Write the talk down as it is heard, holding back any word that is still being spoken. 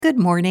Good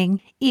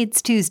morning.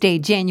 It's Tuesday,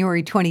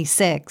 January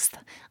 26th.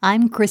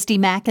 I'm Kristie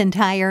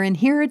McIntyre, and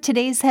here are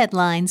today's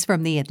headlines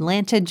from the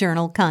Atlanta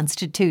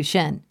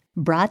Journal-Constitution.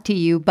 Brought to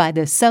you by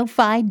the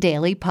SoFi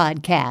Daily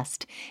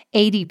Podcast.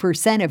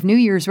 80% of New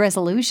Year's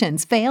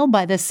resolutions fail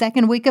by the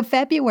second week of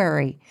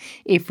February.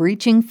 If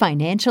reaching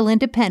financial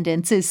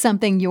independence is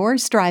something you're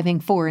striving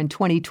for in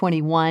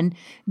 2021,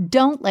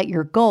 don't let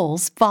your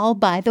goals fall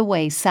by the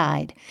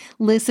wayside.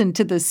 Listen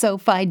to the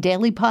SoFi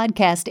Daily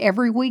Podcast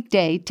every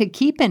weekday to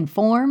keep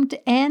informed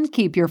and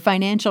keep your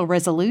financial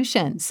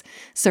resolutions.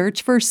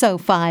 Search for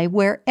SoFi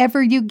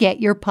wherever you get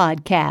your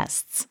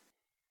podcasts.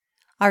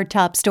 Our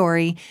top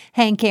story,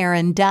 Hank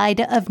Aaron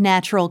died of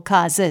natural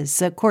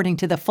causes, according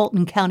to the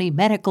Fulton County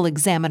Medical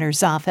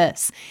Examiner's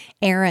office.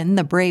 Aaron,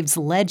 the Braves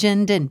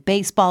legend and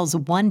baseball's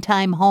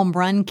one-time home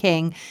run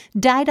king,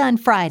 died on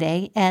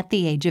Friday at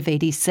the age of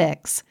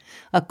 86.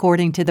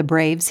 According to the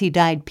Braves, he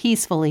died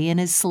peacefully in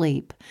his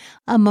sleep.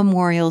 A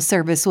memorial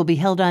service will be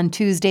held on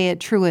Tuesday at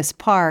Truist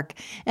Park,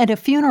 and a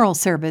funeral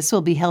service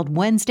will be held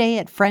Wednesday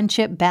at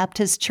Friendship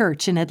Baptist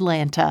Church in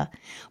Atlanta.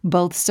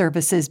 Both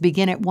services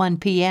begin at 1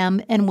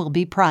 p.m. and will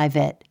be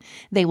private.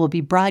 They will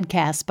be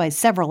broadcast by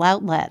several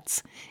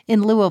outlets.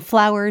 In lieu of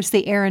flowers,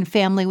 the Aaron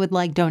family would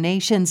like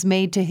donations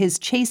made to his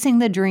Chasing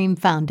the Dream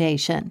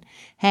Foundation.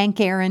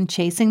 Hank Aaron,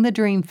 Chasing the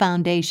Dream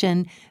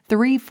Foundation,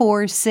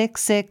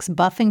 3466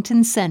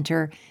 Buffington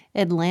Center,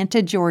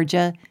 Atlanta,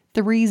 Georgia,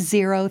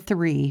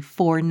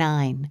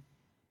 30349.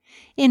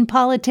 In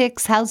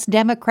politics, House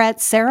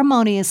Democrats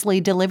ceremoniously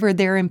delivered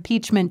their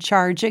impeachment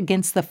charge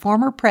against the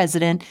former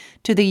president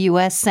to the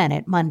U.S.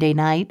 Senate Monday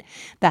night.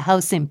 The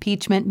House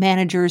impeachment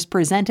managers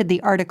presented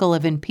the article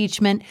of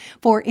impeachment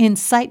for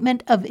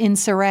incitement of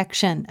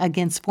insurrection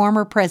against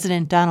former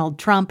President Donald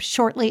Trump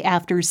shortly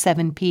after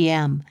 7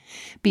 p.m.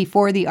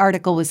 Before the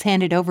article was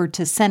handed over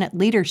to Senate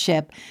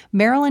leadership,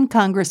 Maryland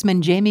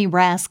Congressman Jamie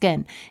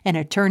Raskin, an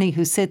attorney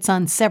who sits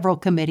on several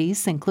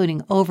committees,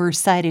 including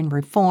Oversight and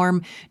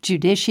Reform,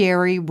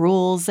 Judiciary,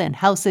 Rules, and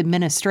House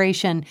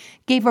Administration,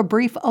 gave a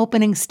brief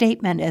opening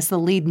statement as the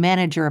lead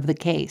manager of the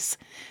case.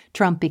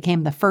 Trump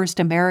became the first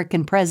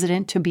American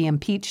president to be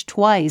impeached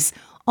twice,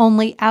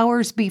 only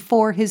hours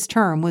before his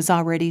term was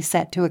already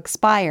set to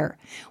expire,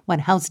 when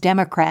House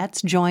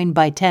Democrats, joined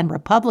by 10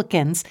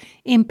 Republicans,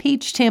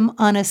 impeached him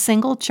on a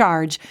single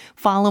charge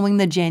following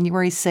the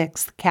January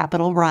 6th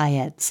Capitol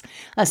riots.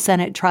 A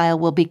Senate trial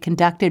will be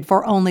conducted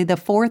for only the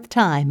fourth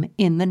time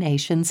in the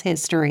nation's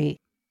history.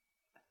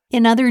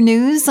 In other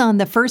news, on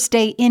the first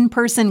day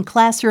in-person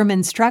classroom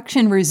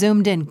instruction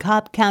resumed in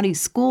Cobb County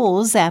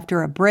schools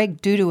after a break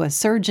due to a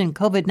surge in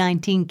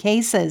COVID-19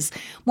 cases,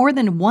 more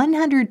than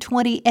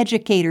 120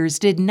 educators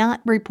did not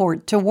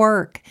report to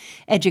work.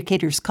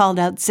 Educators called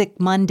out sick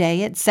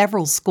Monday at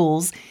several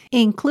schools,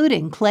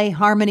 including Clay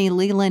Harmony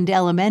Leland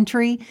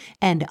Elementary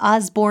and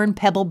Osborne,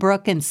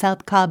 Pebblebrook, and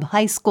South Cobb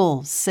High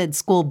Schools, said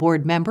school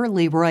board member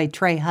Leroy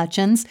Trey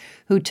Hutchins,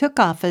 who took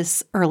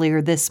office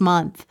earlier this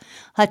month.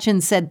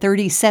 Hutchins said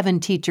 37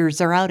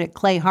 teachers are out at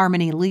Clay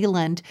Harmony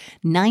Leland,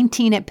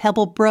 19 at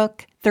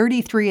Pebblebrook,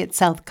 33 at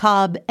South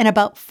Cobb, and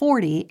about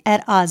 40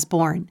 at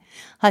Osborne.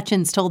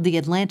 Hutchins told the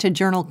Atlanta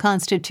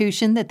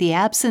Journal-Constitution that the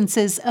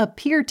absences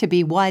appear to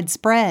be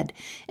widespread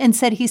and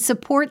said he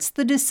supports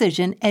the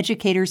decision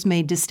educators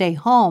made to stay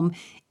home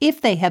if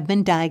they have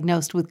been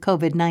diagnosed with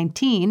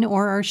COVID-19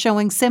 or are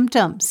showing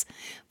symptoms.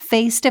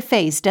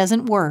 Face-to-face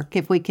doesn't work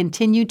if we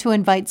continue to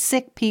invite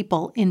sick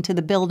people into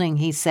the building,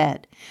 he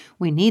said.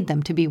 We need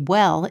them to be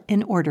well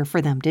in order for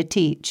them to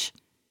teach.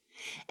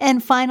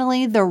 And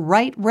finally, the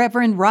Right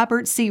Reverend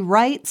Robert C.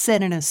 Wright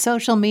said in a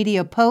social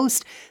media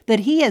post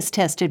that he has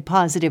tested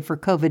positive for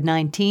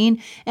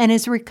COVID-19 and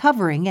is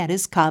recovering at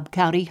his Cobb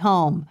County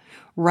home.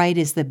 Wright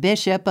is the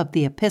bishop of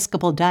the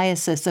Episcopal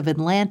Diocese of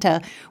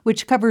Atlanta,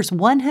 which covers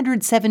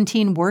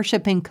 117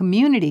 worshiping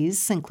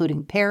communities,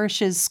 including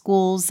parishes,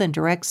 schools, and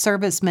direct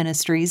service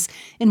ministries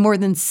in more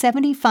than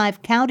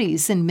 75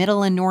 counties in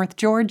Middle and North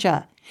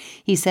Georgia.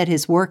 He said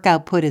his work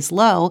output is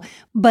low,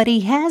 but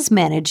he has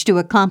managed to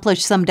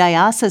accomplish some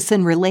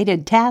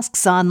diocesan-related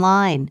tasks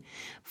online.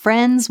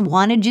 Friends,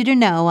 wanted you to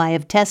know I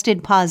have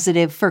tested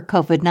positive for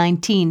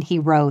COVID-19, he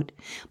wrote.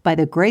 By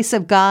the grace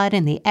of God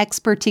and the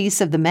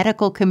expertise of the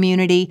medical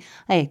community,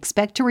 I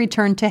expect to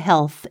return to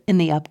health in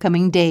the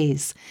upcoming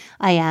days.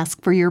 I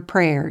ask for your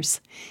prayers.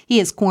 He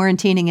is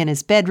quarantining in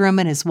his bedroom,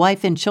 and his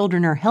wife and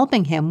children are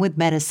helping him with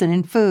medicine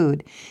and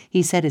food.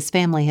 He said his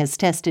family has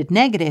tested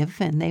negative,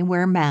 and they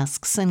wear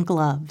masks and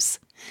gloves.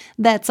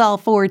 That's all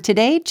for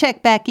today.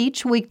 Check back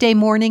each weekday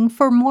morning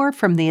for more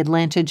from the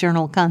Atlanta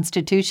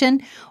Journal-Constitution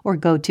or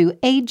go to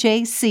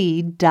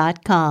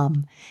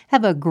ajc.com.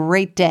 Have a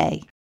great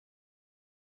day.